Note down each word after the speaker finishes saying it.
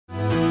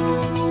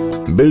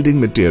Building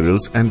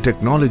Materials and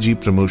Technology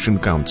Promotion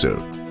Council.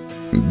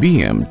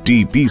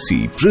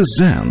 BMTPC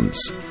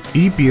presents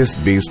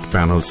EPS-based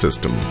panel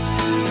system.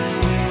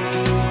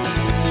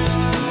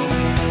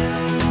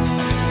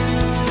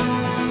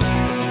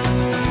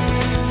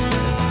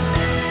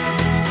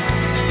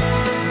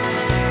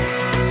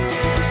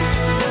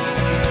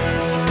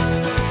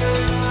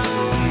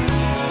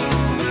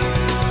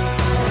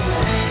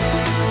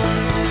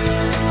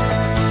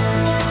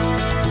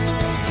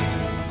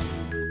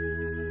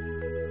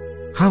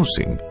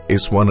 Housing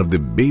is one of the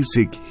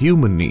basic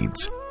human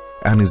needs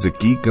and is a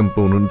key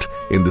component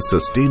in the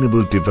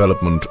sustainable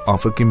development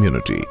of a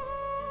community.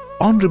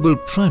 Honorable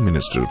Prime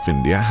Minister of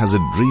India has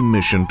a dream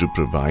mission to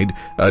provide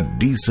a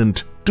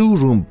decent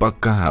two-room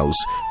Pakka house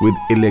with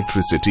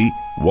electricity,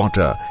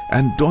 water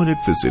and toilet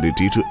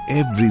facility to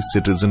every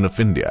citizen of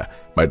India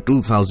by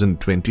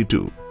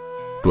 2022.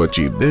 To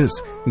achieve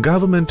this,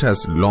 government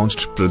has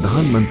launched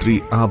Pradhan Mantri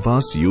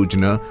Awas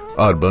Yojana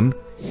Urban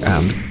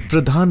and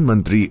Pradhan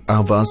Mantri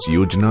Awas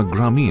Yojana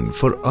Gramin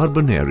for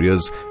urban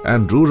areas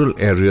and rural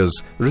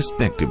areas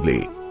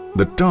respectively.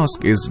 The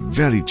task is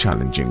very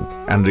challenging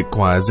and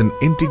requires an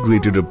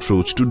integrated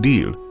approach to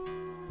deal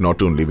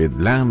not only with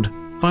land,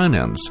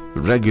 finance,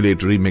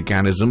 regulatory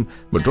mechanism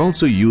but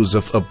also use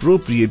of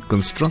appropriate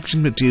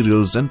construction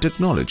materials and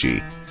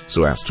technology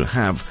so as to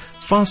have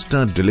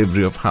faster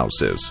delivery of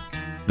houses.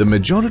 The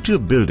majority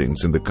of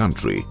buildings in the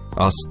country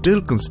are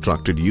still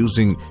constructed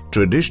using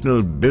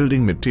traditional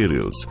building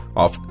materials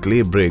of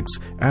clay bricks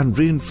and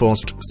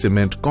reinforced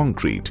cement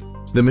concrete.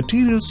 The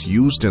materials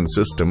used in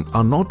system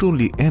are not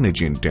only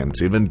energy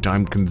intensive and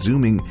time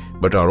consuming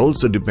but are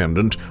also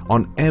dependent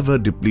on ever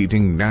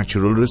depleting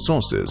natural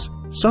resources.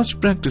 Such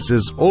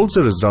practices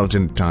also result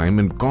in time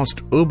and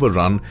cost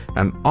overrun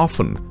and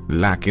often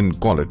lack in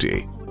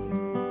quality.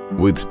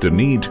 With the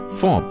need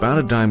for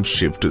paradigm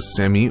shift to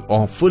semi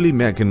or fully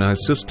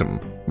mechanized system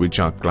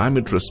which are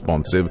climate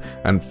responsive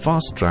and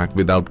fast track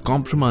without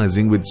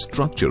compromising with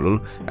structural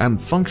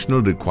and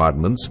functional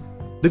requirements,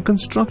 the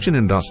construction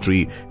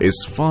industry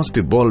is fast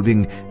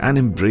evolving and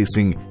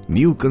embracing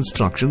new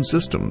construction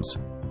systems.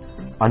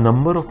 A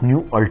number of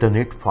new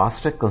alternate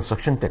fast-track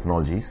construction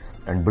technologies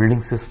and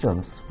building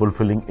systems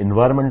fulfilling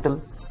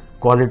environmental,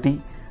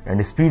 quality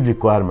and speed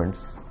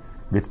requirements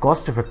with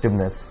cost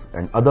effectiveness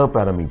and other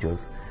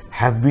parameters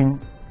have been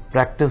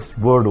practiced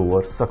world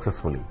over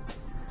successfully.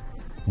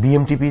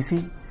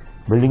 BMTPC,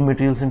 Building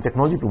Materials and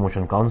Technology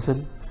Promotion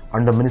Council,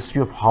 under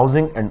Ministry of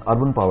Housing and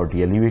Urban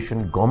Poverty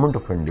Alleviation, Government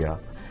of India,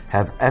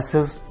 have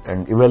assessed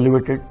and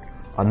evaluated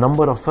a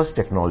number of such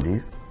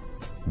technologies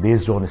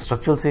based on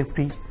structural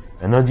safety,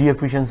 energy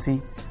efficiency,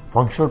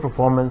 functional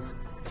performance,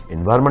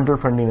 environmental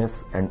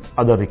friendliness and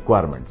other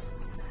requirements.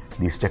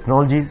 These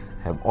technologies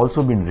have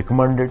also been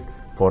recommended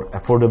for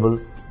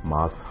affordable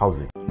mass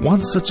housing.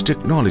 One such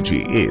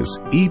technology is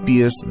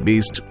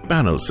EPS-based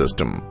panel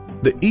system.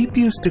 The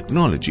EPS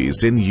technology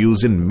is in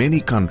use in many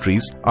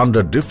countries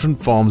under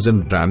different forms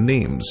and brand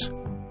names.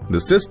 The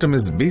system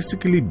is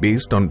basically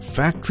based on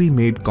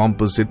factory-made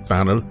composite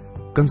panel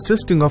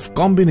consisting of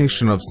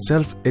combination of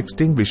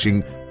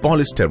self-extinguishing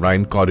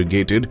polystyrene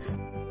corrugated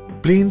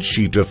plain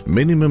sheet of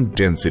minimum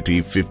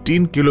density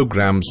 15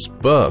 kilograms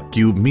per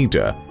cube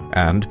meter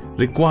and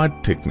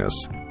required thickness,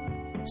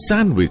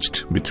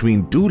 sandwiched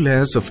between two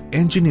layers of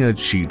engineered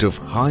sheet of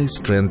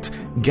high-strength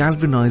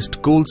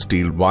galvanized cold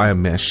steel wire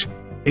mesh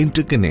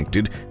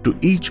interconnected to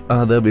each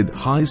other with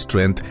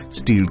high-strength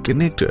steel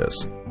connectors.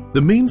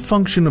 The main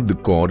function of the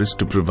core is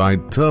to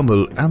provide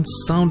thermal and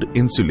sound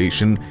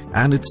insulation,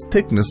 and its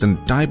thickness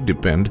and type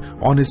depend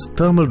on its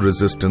thermal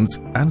resistance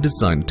and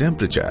design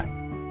temperature.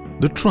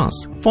 The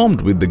truss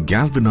formed with the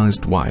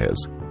galvanized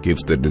wires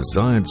gives the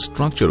desired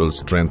structural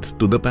strength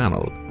to the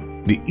panel.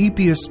 The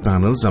EPS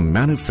panels are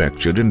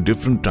manufactured in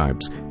different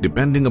types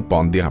depending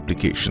upon the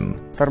application.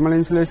 Thermal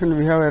insulation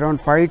we have around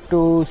 5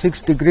 to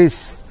 6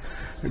 degrees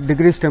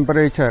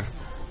temperature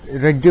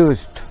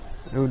reduced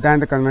than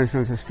the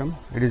conventional system.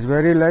 It is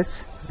very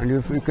less and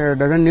it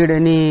doesn't need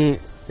any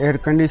air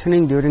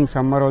conditioning during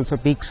summer also,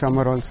 peak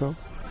summer also.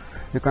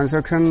 The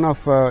construction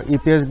of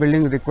EPS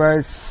building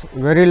requires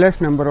very less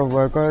number of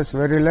workers,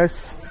 very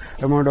less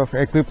amount of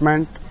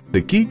equipment.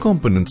 The key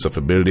components of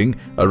a building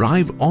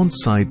arrive on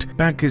site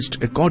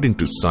packaged according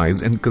to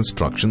size and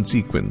construction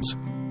sequence.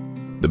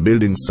 The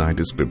building site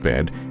is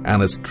prepared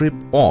and a strip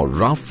or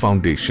rough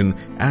foundation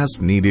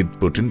as needed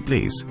put in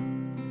place.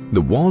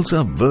 The walls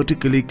are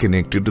vertically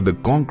connected to the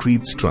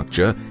concrete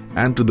structure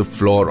and to the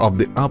floor of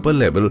the upper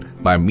level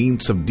by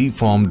means of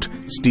deformed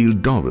steel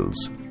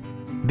dowels.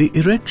 The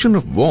erection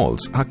of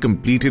walls are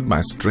completed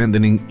by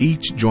strengthening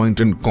each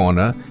joint and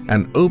corner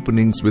and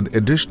openings with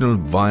additional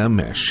wire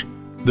mesh.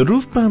 The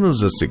roof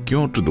panels are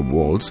secured to the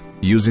walls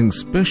using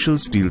special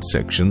steel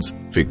sections,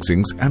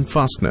 fixings and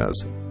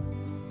fasteners.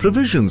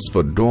 Provisions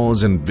for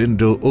doors and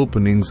window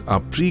openings are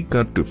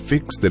pre-cut to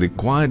fix the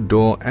required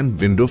door and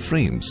window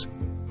frames.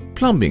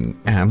 Plumbing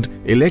and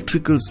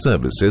electrical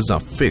services are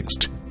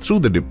fixed through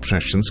the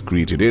depressions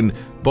created in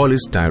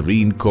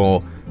polystyrene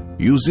core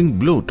using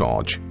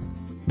blowtorch.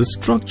 The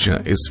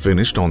structure is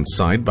finished on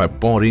site by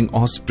pouring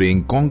or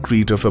spraying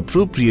concrete of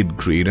appropriate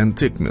grade and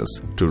thickness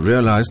to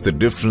realize the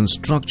different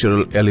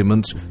structural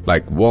elements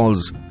like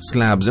walls,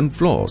 slabs and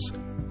floors.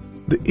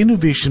 The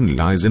innovation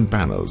lies in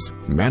panels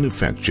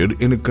manufactured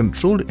in a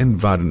controlled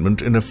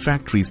environment in a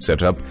factory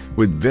setup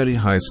with very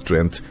high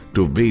strength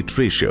to weight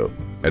ratio,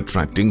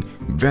 attracting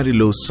very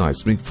low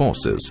seismic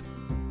forces,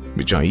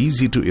 which are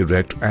easy to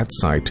erect at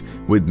site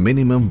with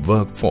minimum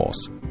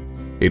workforce.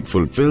 It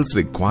fulfills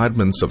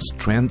requirements of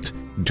strength,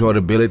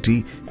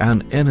 durability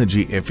and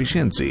energy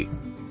efficiency.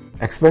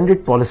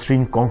 Expanded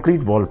polystyrene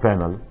concrete wall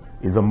panel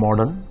is a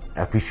modern,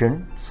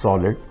 efficient,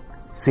 solid,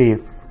 safe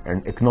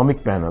and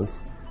economic panels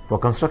for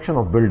construction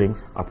of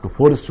buildings up to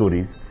 4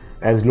 stories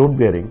as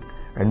load-bearing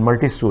and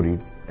multi-storied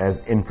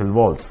as infill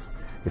walls.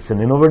 It's an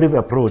innovative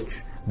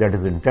approach that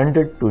is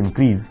intended to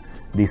increase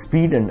the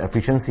speed and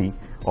efficiency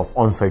of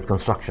on-site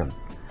construction.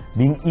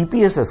 Being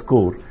EPS as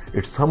core,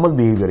 its thermal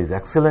behavior is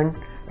excellent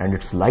and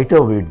its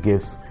lighter weight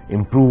gives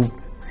improved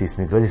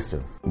seismic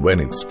resistance. When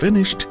it's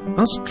finished,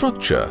 a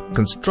structure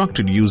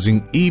constructed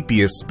using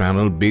EPS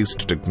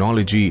panel-based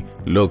technology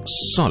looks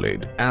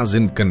solid as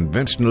in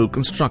conventional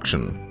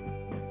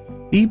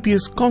construction.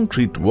 EPS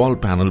concrete wall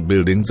panel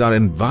buildings are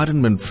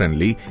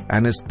environment-friendly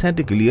and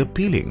aesthetically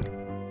appealing,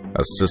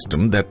 a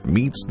system that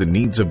meets the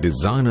needs of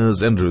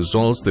designers and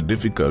resolves the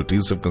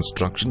difficulties of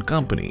construction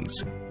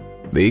companies.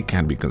 They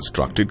can be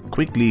constructed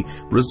quickly,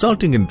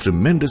 resulting in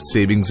tremendous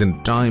savings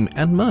in time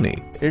and money.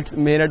 Its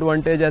main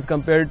advantage as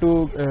compared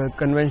to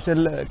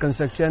conventional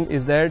construction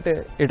is that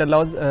it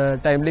allows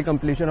timely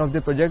completion of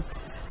the project,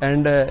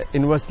 and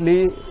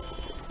inversely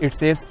it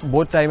saves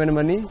both time and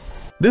money.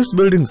 This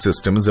building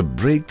system is a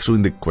breakthrough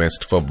in the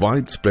quest for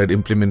widespread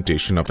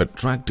implementation of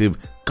attractive,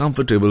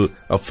 comfortable,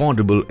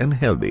 affordable and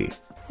healthy.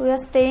 We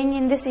are staying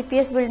in this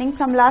EPS building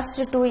from last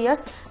 2 years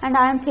and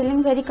I am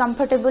feeling very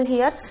comfortable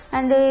here,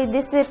 and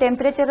this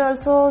temperature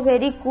also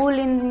very cool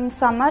in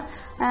summer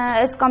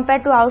as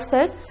compared to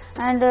outside,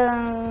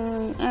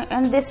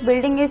 and this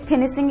building is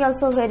finishing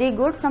also very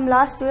good. From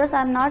last 2 years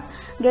I am not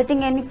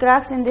getting any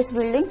cracks in this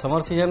building.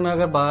 Summer season में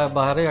अगर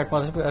बाहरी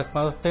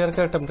atmosphere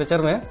के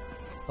temperature में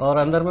और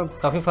अंदर में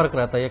काफ़ी फ़र्क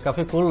रहता है, ये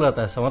काफ़ी कूल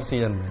रहता है समर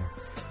सीजन में,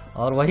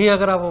 और वही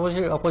अगर आप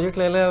अपोजिट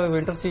ले लें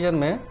विंटर सीजन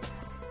में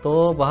तो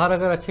बाहर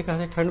अगर अच्छी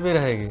खासी ठंड भी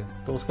रहेगी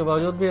तो उसके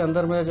बावजूद भी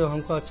अंदर में जो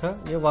हमको अच्छा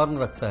ये वार्म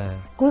रखता है।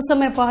 कुछ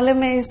समय पहले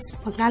मैं इस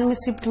मकान में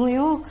शिफ्ट हुई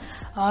हूँ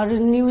और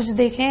न्यूज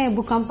देखे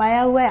भूकंप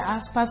आया हुआ है,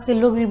 आसपास के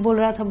लोग भी बोल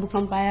रहा था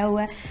भूकंप आया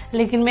हुआ है,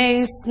 लेकिन मैं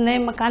इस नए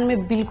मकान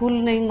में बिल्कुल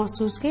नहीं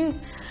महसूस की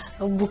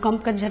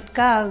भूकंप का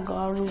झटका,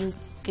 और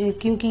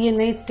क्योंकि ये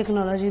नई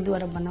टेक्नोलॉजी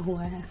द्वारा बना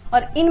हुआ है।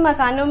 और इन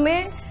मकानों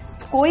में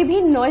कोई भी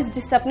नॉइज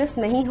डिस्टर्बेंस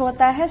नहीं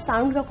होता है,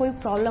 साउंड का कोई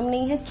प्रॉब्लम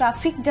नहीं है,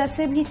 ट्रैफिक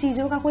जैसे भी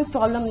चीजों का कोई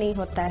प्रॉब्लम नहीं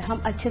होता है,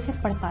 हम अच्छे से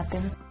पढ़ पाते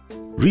हैं।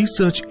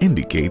 Research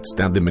indicates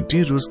that the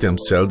materials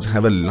themselves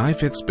have a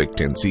life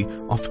expectancy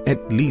of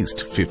at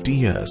least 50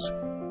 years.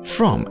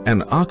 From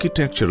an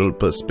architectural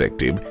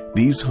perspective,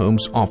 these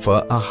homes offer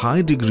a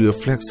high degree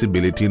of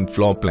flexibility in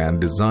floor plan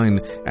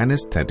design and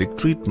aesthetic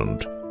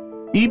treatment.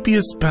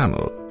 EPS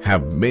panel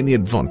have many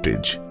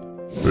advantages: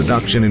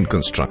 reduction in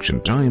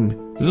construction time,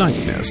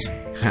 lightness,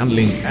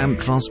 handling and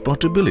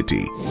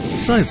transportability,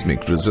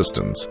 seismic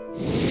resistance,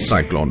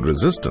 cyclone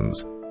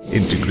resistance,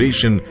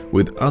 integration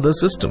with other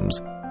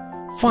systems,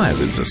 fire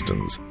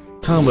resistance,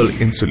 thermal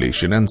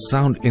insulation and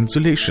sound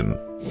insulation,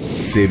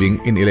 saving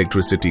in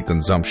electricity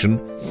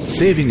consumption,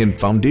 saving in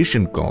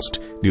foundation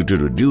cost due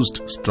to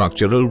reduced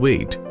structural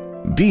weight.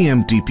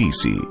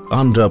 BMTPC,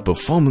 under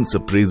performance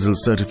appraisal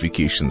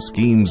certification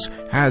schemes,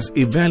 has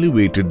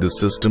evaluated the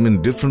system in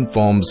different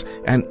forms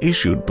and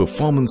issued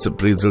performance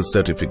appraisal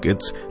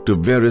certificates to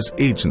various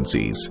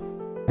agencies.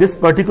 This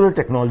particular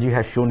technology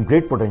has shown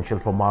great potential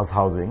for mass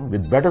housing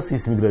with better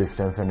seismic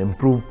resistance and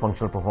improved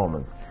functional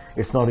performance.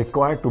 It's now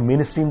required to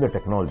mainstream the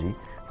technology,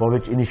 for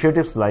which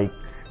initiatives like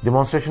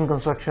demonstration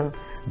construction,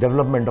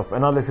 development of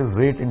analysis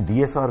rate in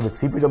DSR with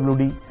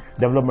CPWD,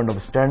 development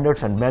of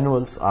standards and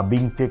manuals are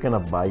being taken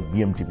up by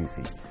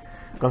BMTPC.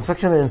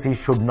 Construction agencies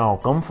should now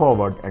come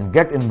forward and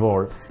get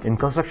involved in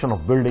construction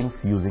of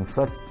buildings using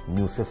such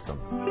new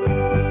systems.